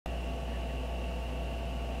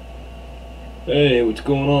Hey, what's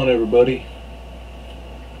going on, everybody?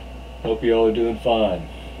 Hope you all are doing fine,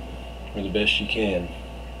 or the best you can.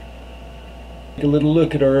 Take a little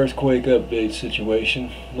look at our earthquake update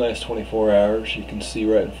situation. Last 24 hours, you can see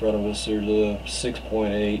right in front of us there's a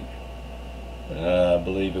 6.8. I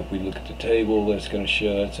believe if we look at the table, that's going to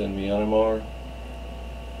show that's in Myanmar.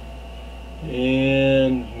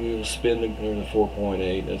 And we'll spin the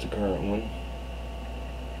 4.8, that's the current one.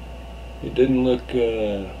 It didn't look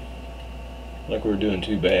like we were doing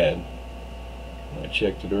too bad. I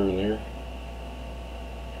checked it earlier.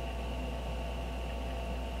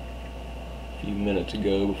 A few minutes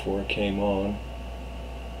ago before it came on.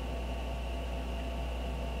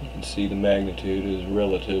 You can see the magnitude is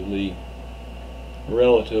relatively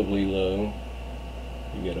low.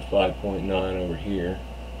 You got a 5.9 over here.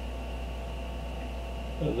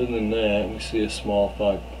 Other than that, we see a small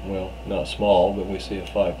well, not small, but we see a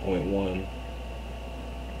 5.1.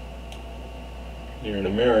 Here in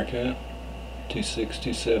America, 26,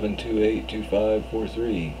 27, 28, 25,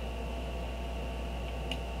 43.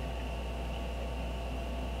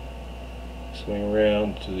 Swing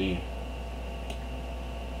around to the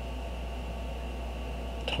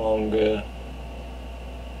Tonga,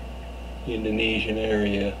 Indonesian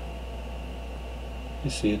area.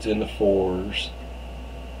 You see it's in the 4s.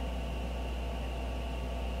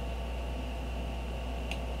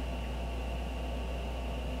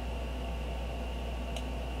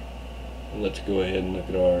 Let's go ahead and look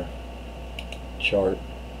at our chart,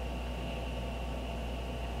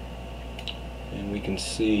 and we can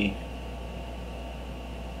see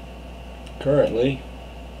currently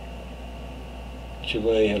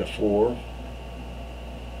Chile had a 4,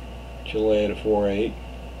 Chile had a 4.8,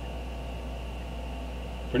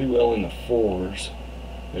 pretty well in the 4s.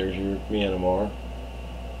 There's your Myanmar.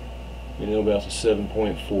 We know about the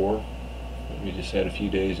 7.4 that we just had a few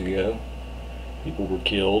days ago. People were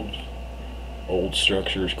killed. Old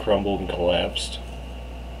structures crumbled and collapsed.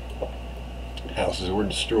 Houses were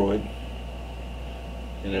destroyed.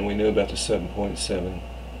 And then we knew about the 7.7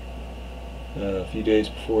 a few days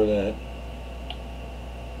before that.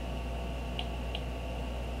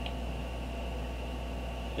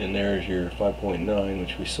 And there's your 5.9,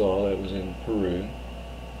 which we saw, that was in Peru.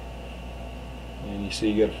 And you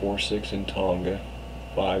see you got a 4.6 in Tonga,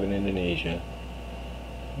 5 in Indonesia.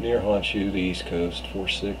 Near Honshu, the east coast,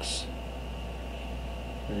 4.6.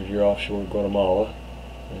 There's your offshore Guatemala,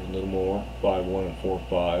 there's a little more, 5.1 and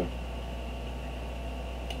 4.5.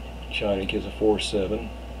 China gets a 4.7.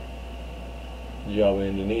 Java,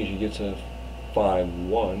 Indonesia gets a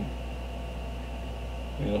 5.1.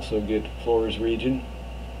 We also get Flores region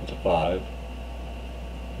with a 5.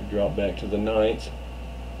 We drop back to the 9th.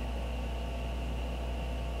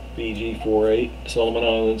 Fiji 4.8, Solomon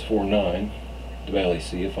Islands 4.9, the Valley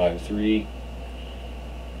Sea a 5.3.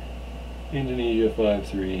 Indonesia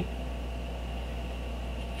 5.3.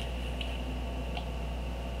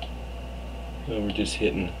 So we're just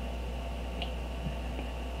hitting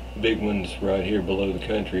big ones right here below the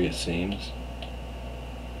country, it seems,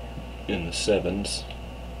 in the 7s.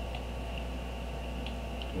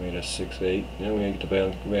 We had a 6.8. Now we get to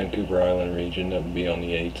Vancouver Island region, that would be on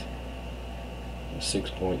the 8th.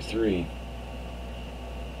 6.3.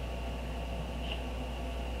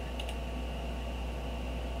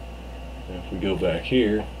 If we go back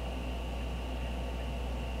here,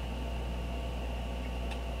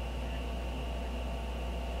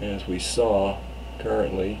 as we saw,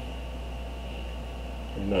 currently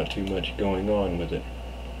there's not too much going on with it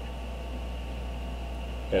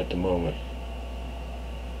at the moment.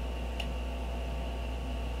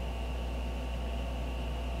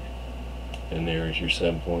 And there is your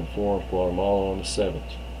 7.4 Guatemala on the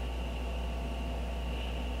 7th.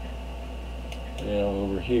 Now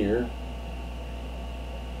over here,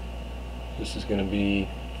 this is going to be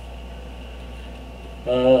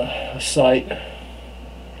a site.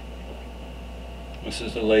 This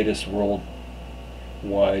is the latest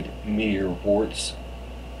worldwide meteor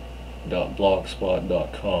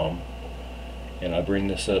reports.blogspot.com, and I bring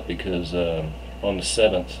this up because on the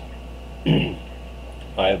 7th I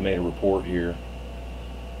have made a report here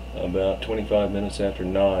about 25 minutes after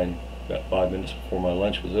 9, about 5 minutes before my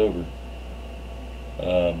lunch was over.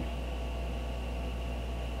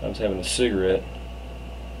 I was having a cigarette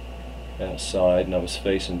outside and I was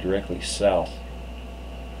facing directly south,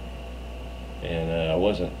 and I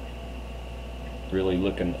wasn't really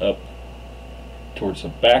looking up towards the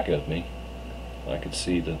back of me. I could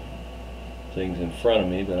see the things in front of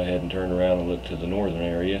me, but I hadn't turned around and looked to the northern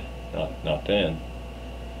area, not then.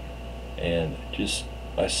 And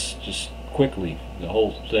I just quickly, the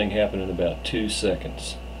whole thing happened in about 2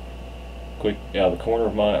 seconds. quick, out of the corner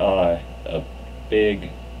of my eye, a big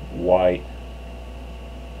white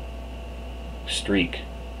streak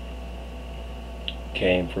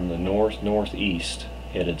came from the northeast,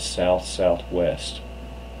 headed south-southwest,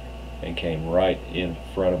 and came right in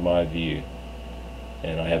front of my view.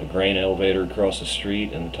 And I have a grain elevator across the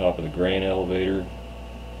street, and the top of the grain elevator,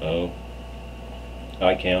 oh,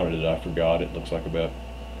 I counted it, I forgot, it looks like about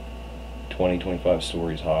 20-25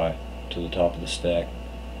 stories high to the top of the stack.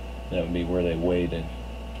 That would be where they weigh the,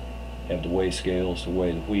 have the weigh scales to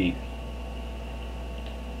weigh the wheat.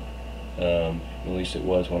 At least it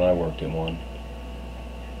was when I worked in one.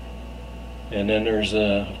 And then there's,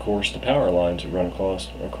 of course, the power lines that run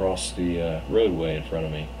across the roadway in front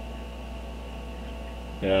of me.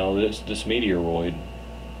 Now this meteoroid,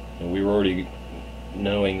 and we were already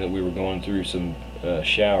knowing that we were going through some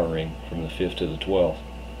showering from the 5th to the 12th,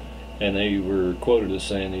 and they were quoted as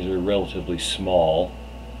saying these are relatively small,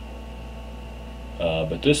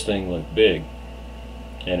 but this thing looked big,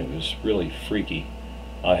 and it was really freaky.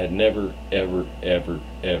 I had never ever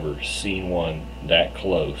seen one that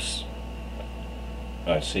close.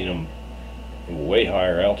 I've seen them way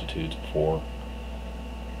higher altitudes before,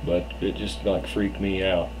 but it just like freaked me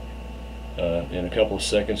out. In a couple of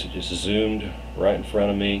seconds it just zoomed right in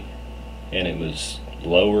front of me, and it was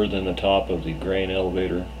lower than the top of the grain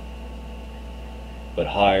elevator but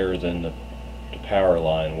higher than the power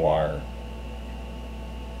line wire,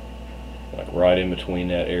 like right in between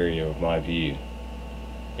that area of my view.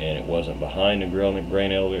 And it wasn't behind the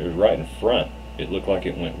grain elevator, it was right in front. It looked like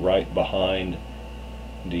it went right behind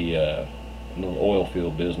the little oil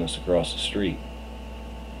field business across the street,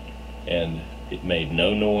 and it made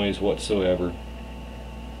no noise whatsoever,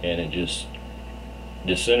 and it just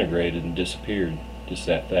disintegrated and disappeared just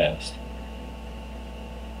that fast.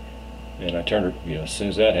 And I turned, as soon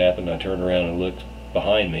as that happened, I turned around and looked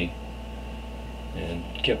behind me and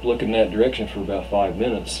kept looking that direction for about 5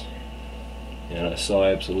 minutes, and I saw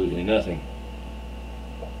absolutely nothing.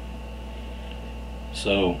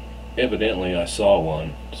 So evidently I saw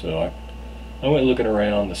one, so I went looking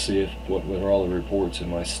around to see what were all the reports in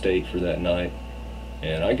my state for that night,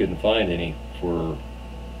 and I couldn't find any for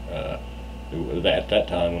at that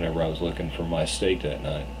time whenever I was looking for my state that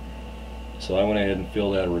night. So I went ahead and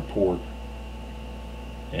filled out a report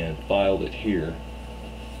and filed it here.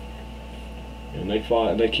 And they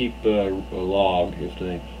keep a log, if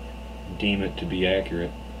they deem it to be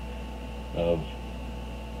accurate, of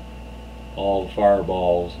all the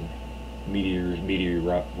fireballs and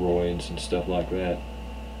meteoroids and stuff like that.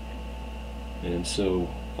 And so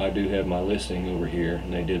I do have my listing over here,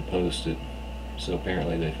 and they did post it, so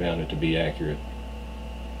apparently they found it to be accurate.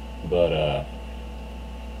 But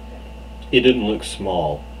it didn't look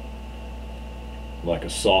small, like a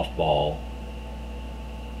softball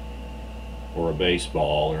or a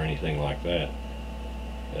baseball or anything like that.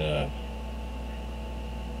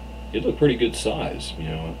 It looked pretty good size,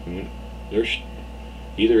 I mean, there's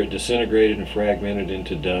either it disintegrated and fragmented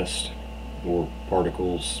into dust or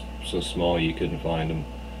particles so small you couldn't find them,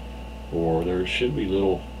 or there should be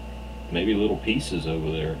maybe little pieces over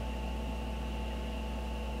there.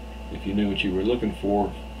 If you knew what you were looking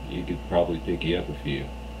for, you could probably pick you up a few.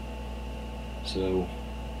 So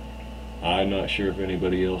I'm not sure if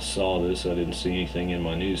anybody else saw this. I didn't see anything in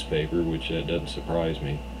my newspaper, which that doesn't surprise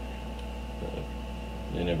me.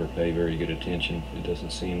 They never pay very good attention, it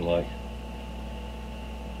doesn't seem like.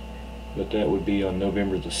 But that would be on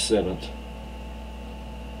November the 7th.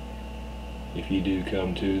 If you do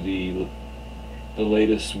come to the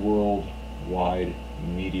latest worldwide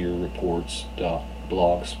meteor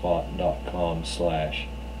reports.blogspot.com/,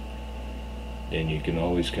 and you can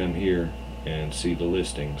always come here and see the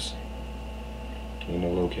listings and the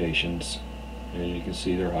locations, and you can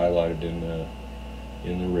see they're highlighted in the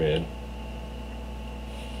red.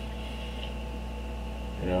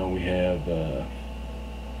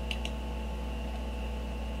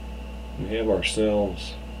 We have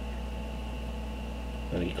ourselves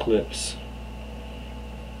an eclipse,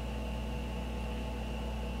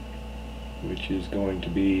 which is going to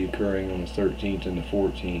be occurring on the 13th and the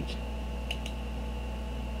 14th.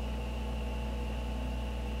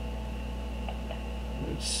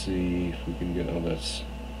 Let's see if we can get, we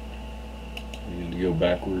need to go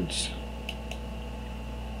backwards.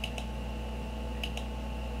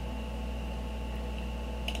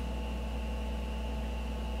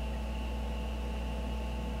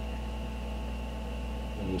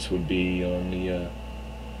 And this would be on the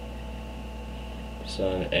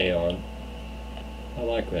sun Aeon. I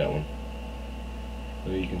like that one.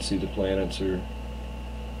 So you can see the planets are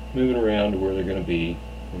moving around to where they're going to be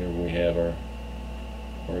whenever we have our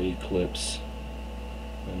our eclipse.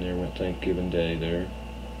 And there went Thanksgiving Day there.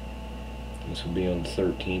 This will be on the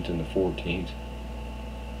 13th and the 14th.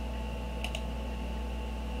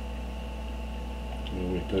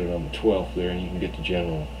 And we put it on the 12th there, and you can get the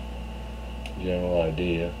general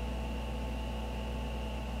idea.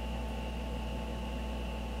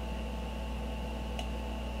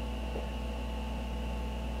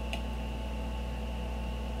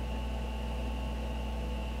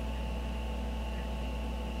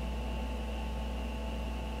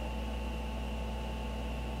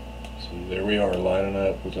 So there we are, lining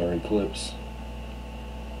up with our eclipse.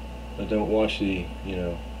 But don't watch the,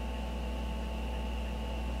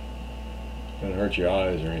 don't hurt your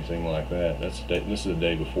eyes or anything like that. This is the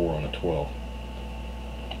day before, on the 12th.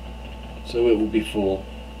 So it will be full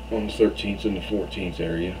on the 13th and the 14th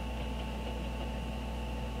area.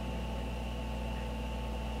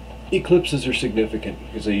 Eclipses are significant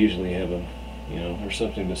because they usually have there's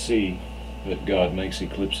something to see, that God makes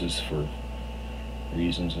eclipses for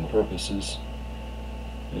reasons and purposes,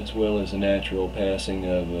 as well as the natural passing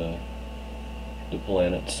of the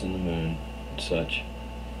planets and the moon and such.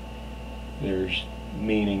 There's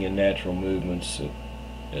meaning in natural movements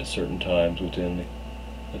at certain times within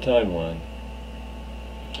the timeline.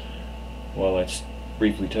 While I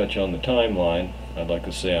briefly touch on the timeline, I'd like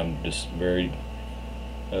to say I'm just very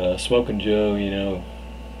Smoking Joe,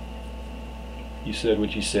 you said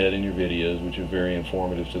what you said in your videos, which are very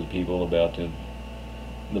informative to the people about the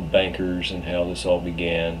bankers and how this all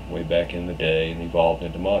began way back in the day and evolved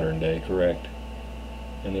into modern day, correct?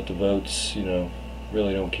 And that the votes,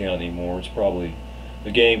 really don't count anymore. It's probably,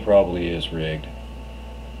 the game probably is rigged.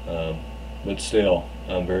 But still,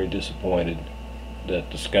 I'm very disappointed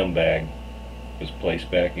that the scumbag was placed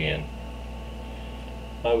back in.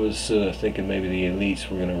 I was thinking maybe the elites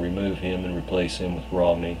were going to remove him and replace him with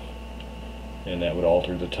Romney, and that would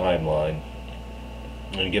alter the timeline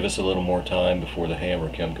and give us a little more time before the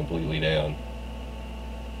hammer come completely down.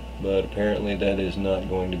 But apparently that is not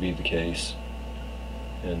going to be the case,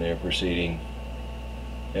 and they're proceeding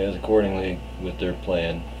as accordingly with their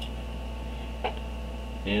plan.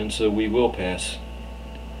 And so we will pass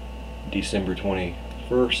December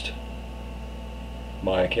 21st.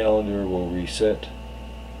 My calendar will reset.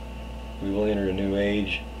 We will enter a new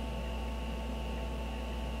age,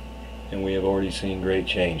 and we have already seen great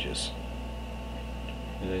changes.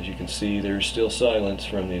 And as you can see, there's still silence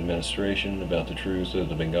from the administration about the truth of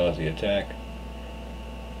the Benghazi attack.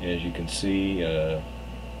 As you can see,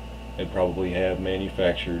 they probably have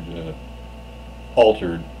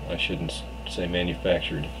altered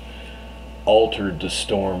the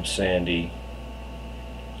storm Sandy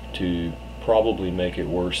to probably make it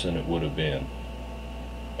worse than it would have been.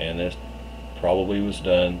 And that probably was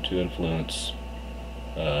done to influence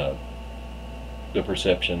the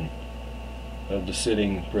perception of the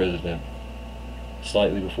sitting president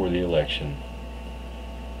slightly before the election,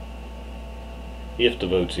 if the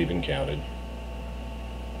votes even counted.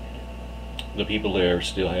 The people there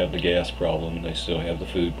still have the gas problem, they still have the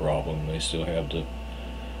food problem, they still have the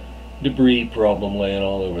debris problem laying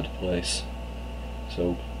all over the place.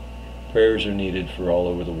 So prayers are needed for all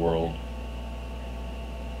over the world.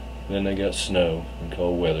 Then they got snow and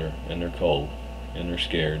cold weather, and they're cold, and they're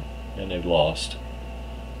scared, and they've lost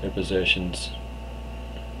their possessions,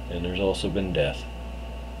 and there's also been death.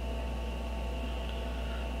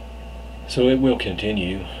 So it will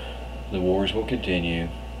continue. The wars will continue.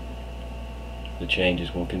 The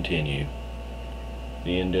changes will continue.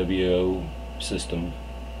 The NWO system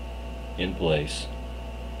in place.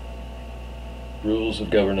 Rules of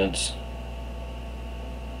governance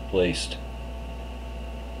placed.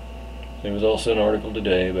 There was also an article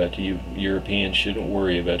today about you Europeans shouldn't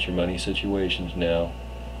worry about your money situations now.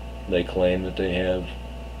 They claim that the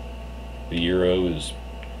euro has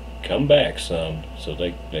come back some, so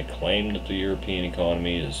they claim that the European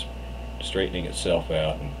economy is straightening itself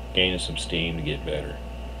out and gaining some steam to get better.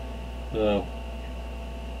 No.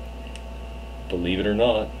 Believe it or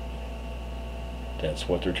not, that's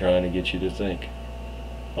what they're trying to get you to think.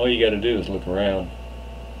 All you got to do is look around.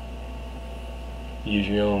 Use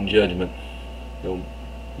your own judgment. Don't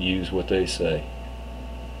use what they say.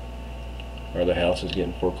 Are the houses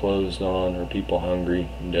getting foreclosed on? Are people hungry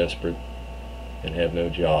and desperate and have no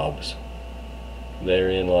jobs?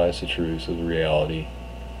 Therein lies the truth of the reality,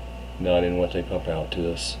 not in what they pump out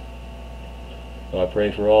to us. I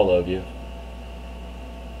pray for all of you.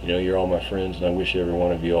 You're all my friends, and I wish every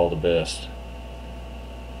one of you all the best.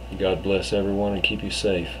 God bless everyone and keep you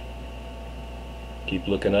safe. Keep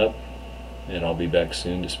looking up, and I'll be back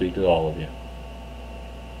soon to speak with all of you.